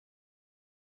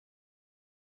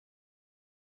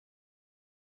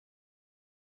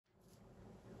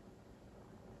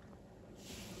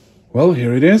Well,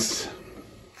 here it is.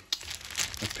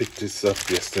 I picked this up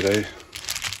yesterday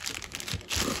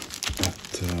at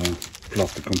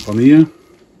Platekompaniet,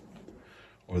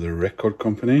 or the record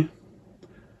company,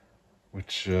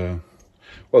 which,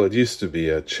 well, it used to be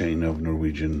a chain of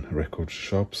Norwegian record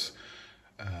shops.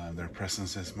 Their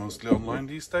presence is mostly online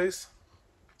these days.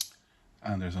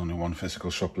 And there's only one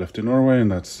physical shop left in Norway, and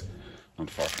that's not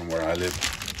far from where I live.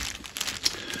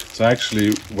 So I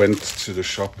actually went to the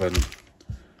shop and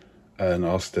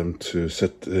asked them to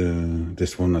set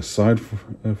this one aside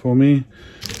for me.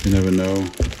 You never know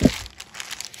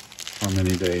how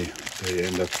many they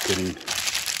end up getting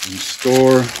in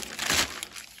store.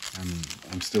 And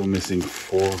I'm still missing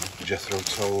 4 Jethro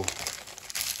Tull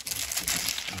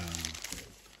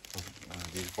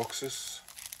these boxes,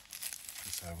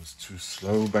 because I was too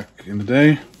slow back in the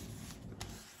day.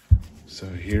 So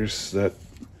here's the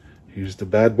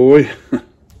bad boy.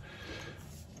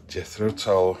 Jethro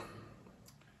Tull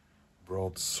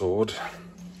Broadsword,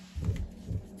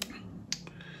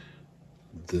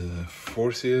 the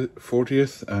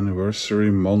 40th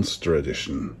anniversary Monster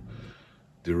Edition.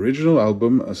 The original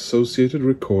album, associated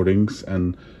recordings,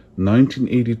 and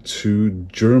 1982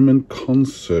 German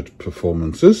concert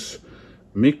performances,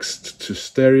 mixed to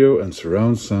stereo and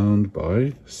surround sound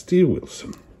by Steve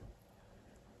Wilson.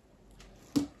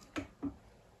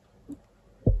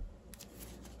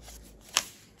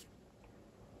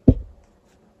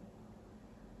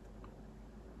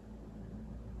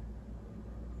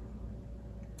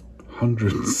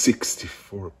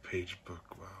 $164-page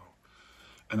book, wow.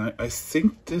 And I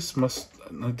think this is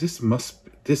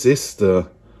the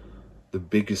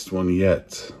biggest one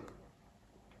yet.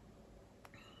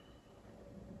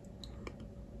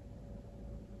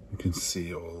 You can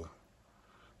see all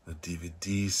the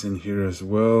DVDs in here as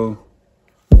well.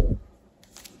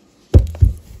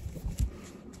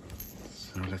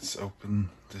 So let's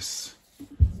open this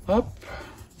up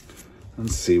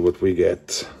and see what we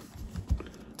get.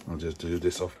 I'll just do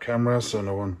this off camera so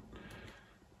no one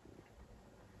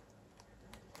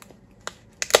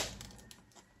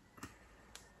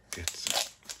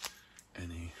gets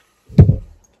any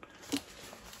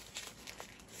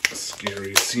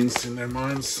scary scenes in their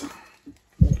minds.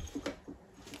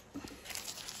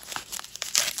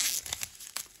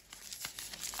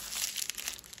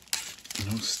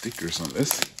 No stickers on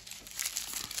this.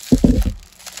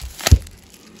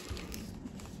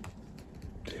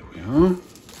 There we are.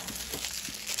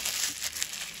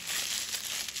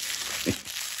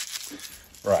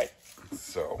 Right,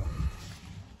 so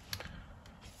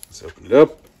let's open it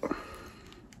up.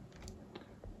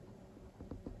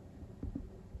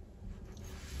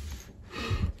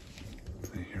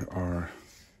 So here are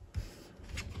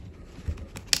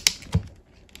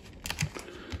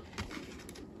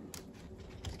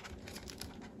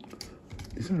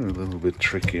these are a little bit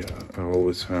tricky, I've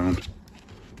always found.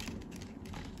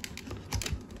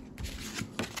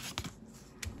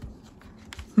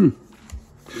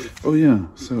 Oh yeah,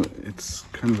 so it's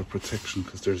kind of a protection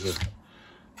because there's a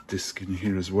disc in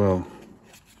here as well.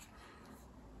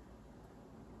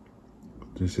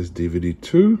 This is DVD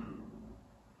 2,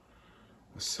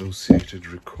 associated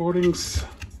recordings.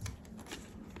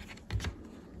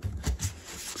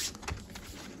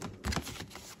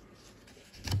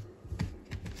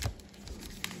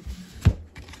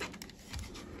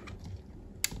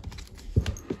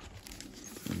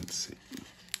 Let's see.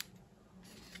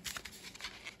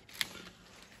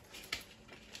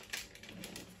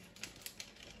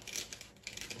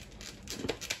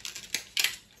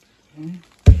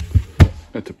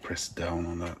 I had to press down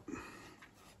on that.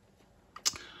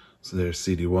 So there's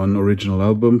CD1 original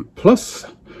album plus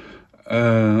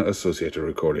associated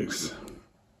recordings.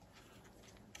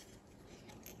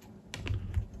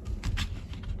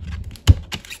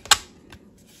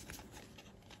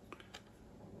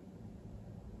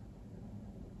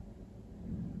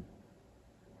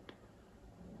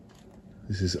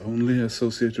 This is only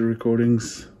associated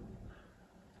recordings.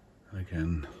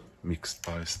 Again, mixed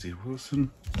by Steve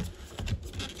Wilson.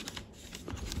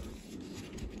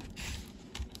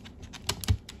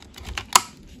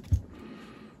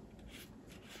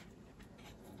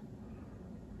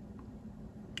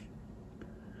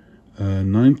 Uh,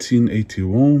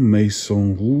 1981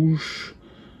 Maison Rouge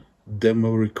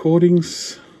demo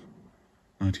recordings,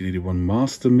 1981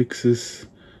 master mixes,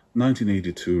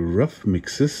 1982 rough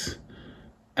mixes,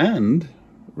 and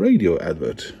radio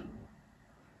advert.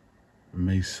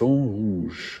 Maison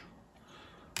Rouge,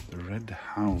 the Red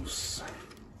House.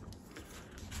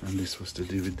 And this was the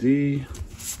DVD.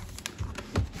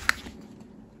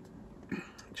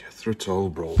 Jethro Tull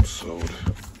Broadsword.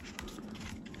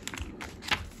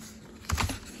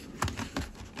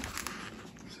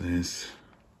 There's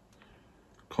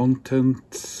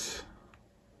content,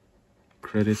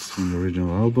 credits from the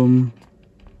original album,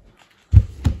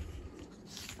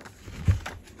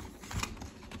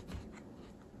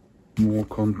 more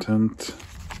content,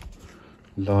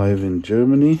 live in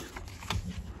Germany.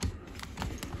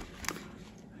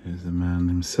 Here's the man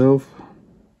himself.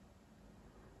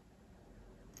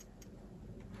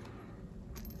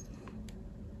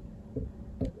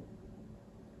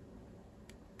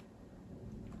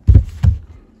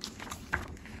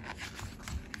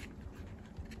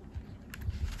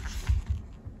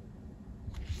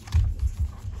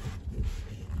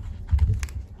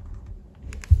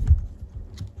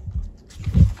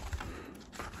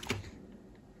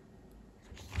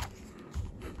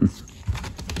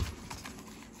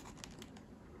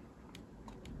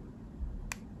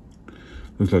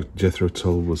 Looks like Jethro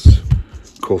Tull was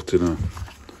caught in a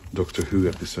Doctor Who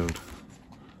episode.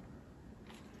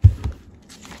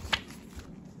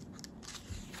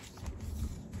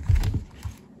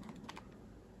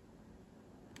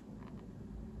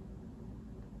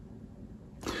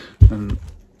 And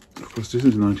of course this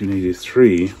is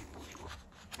 1983.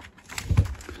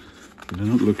 They're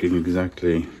not looking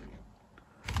exactly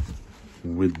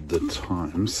with the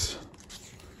times.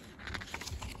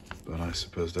 But I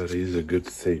suppose that is a good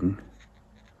thing.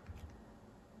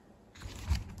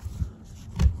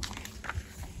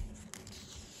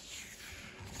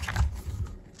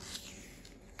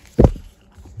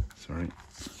 Sorry.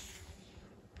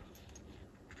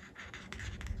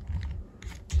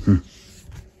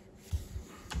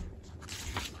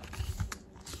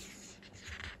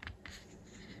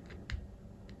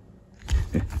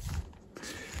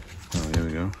 Oh, here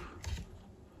we go.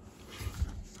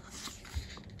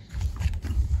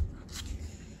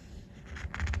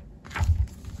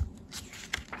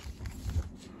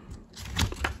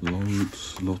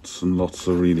 Lots and lots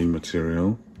of reading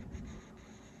material.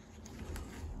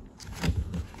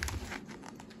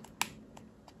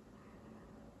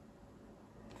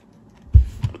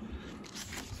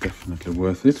 Definitely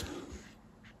worth it.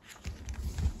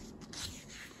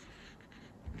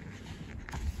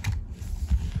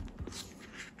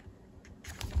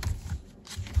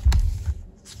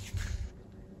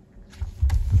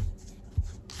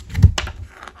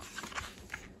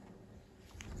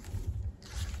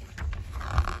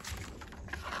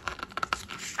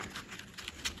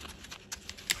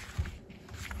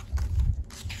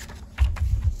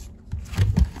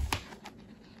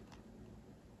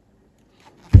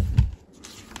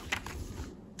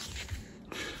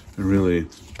 I really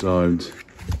dived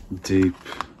deep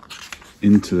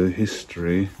into the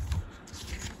history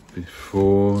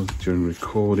before, during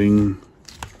recording,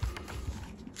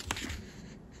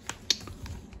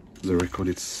 the record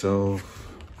itself,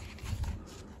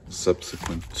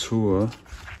 subsequent tour.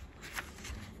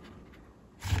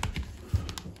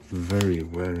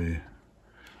 Very,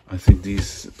 I think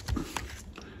these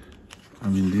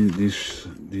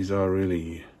are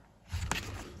really,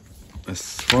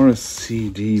 as far as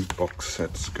CD box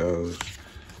sets go,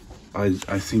 I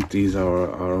think these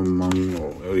are among,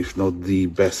 or if not the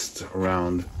best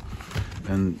around.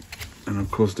 And of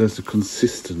course there's the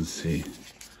consistency.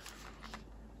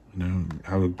 You know,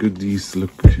 how good these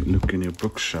look in your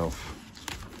bookshelf.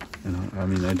 And I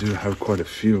mean, I do have quite a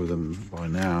few of them by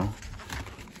now.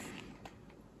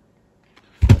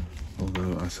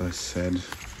 Although, as I said,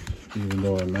 even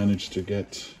though I managed to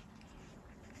get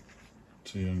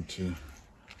too young to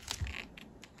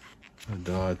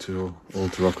die to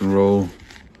old to rock and roll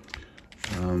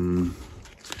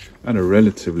at a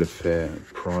relatively fair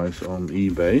price on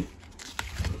eBay.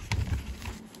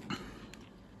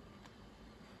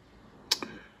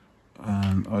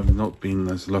 I've not been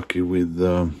as lucky with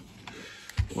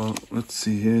well, let's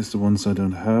see, here's the ones I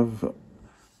don't have.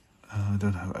 I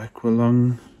don't have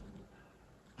Aqualung,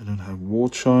 I don't have War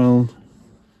Child,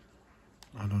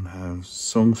 I don't have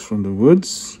Songs from the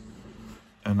Woods,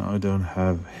 and I don't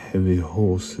have Heavy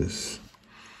Horses.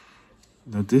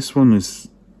 Now this one is,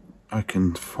 I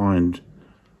can find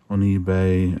on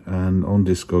eBay and on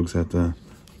Discogs at a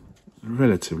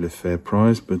relatively fair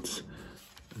price, but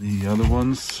the other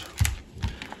ones,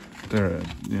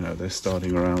 they're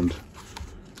starting around,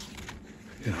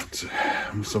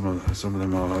 some of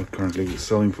them are currently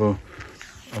selling for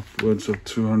upwards of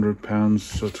 £200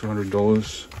 or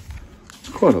 $200. It's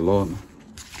quite a lot.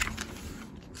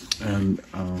 And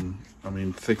I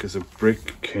mean, Thick as a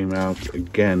Brick came out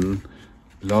again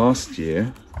last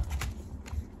year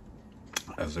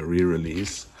as a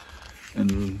re-release,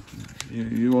 and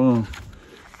you are,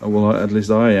 well, at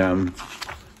least I am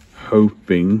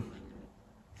hoping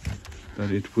that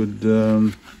it would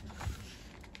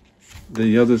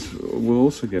the others will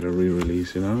also get a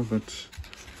re-release, you know, but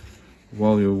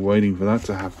while you're waiting for that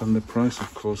to happen, the price,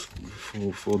 of course,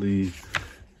 for the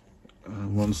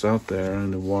ones out there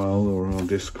in the wild or on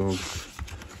Discogs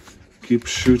keeps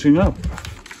shooting up.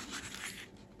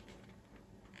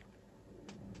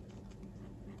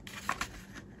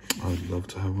 I'd love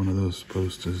to have one of those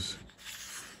posters.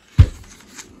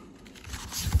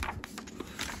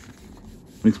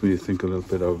 Makes me think a little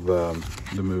bit of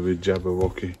the movie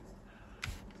Jabberwocky,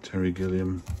 Terry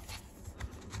Gilliam.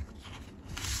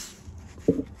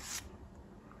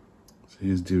 So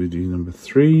here's DVD number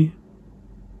 3.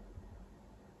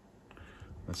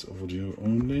 That's audio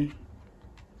only.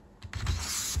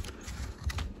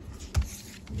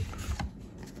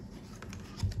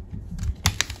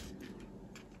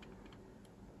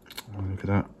 Oh, look at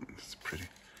that, it's pretty.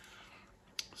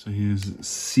 So here's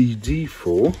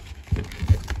CD4.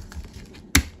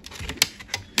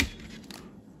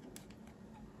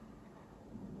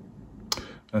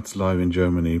 That's Live in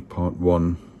Germany, part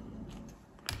 1.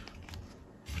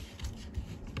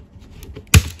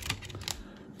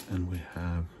 And we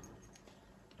have,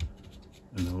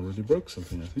 and I already broke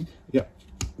something, I think. Yeah,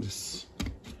 this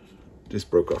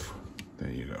broke off.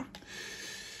 There you go.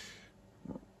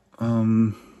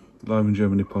 Live in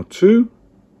Germany, part 2.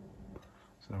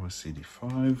 So that was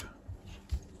CD5.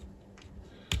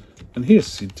 And here's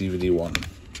DVD 1.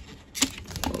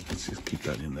 Well, let's just keep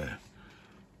that in there.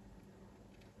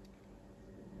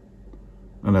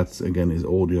 And that's, again, is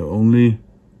audio only.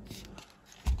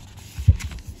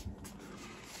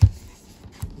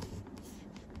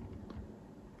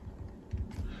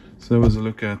 So there was a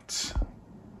look at,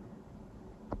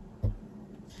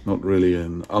 not really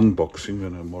an unboxing,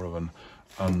 but more of an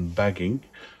unbagging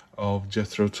of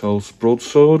Jethro Tull's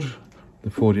Broadsword,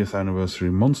 the 40th anniversary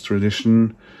Monster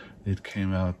Edition. It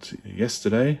came out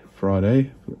yesterday,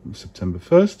 Friday, September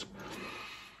 1st.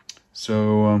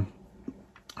 So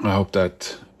I hope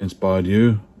that inspired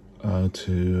you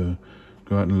to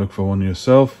go out and look for one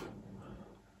yourself.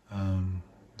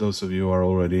 Those of you who are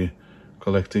already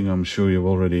collecting, I'm sure you've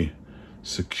already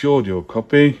secured your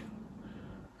copy.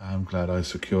 I'm glad I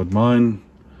secured mine.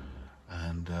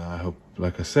 And I hope,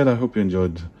 like I said, I hope you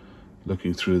enjoyed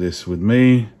looking through this with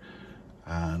me.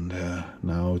 And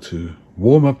now to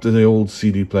warm up to the old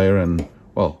CD player and,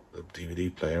 well, the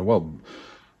DVD player. Well,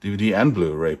 DVD and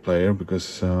Blu-ray player,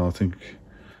 because I think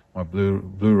my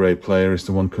Blu-ray player is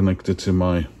the one connected to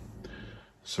my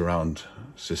surround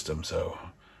system, so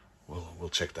we'll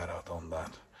check that out on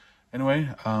that. Anyway,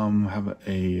 have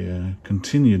a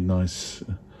continued nice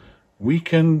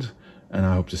weekend, and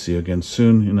I hope to see you again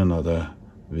soon in another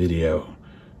video.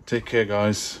 Take care,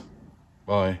 guys.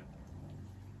 Bye.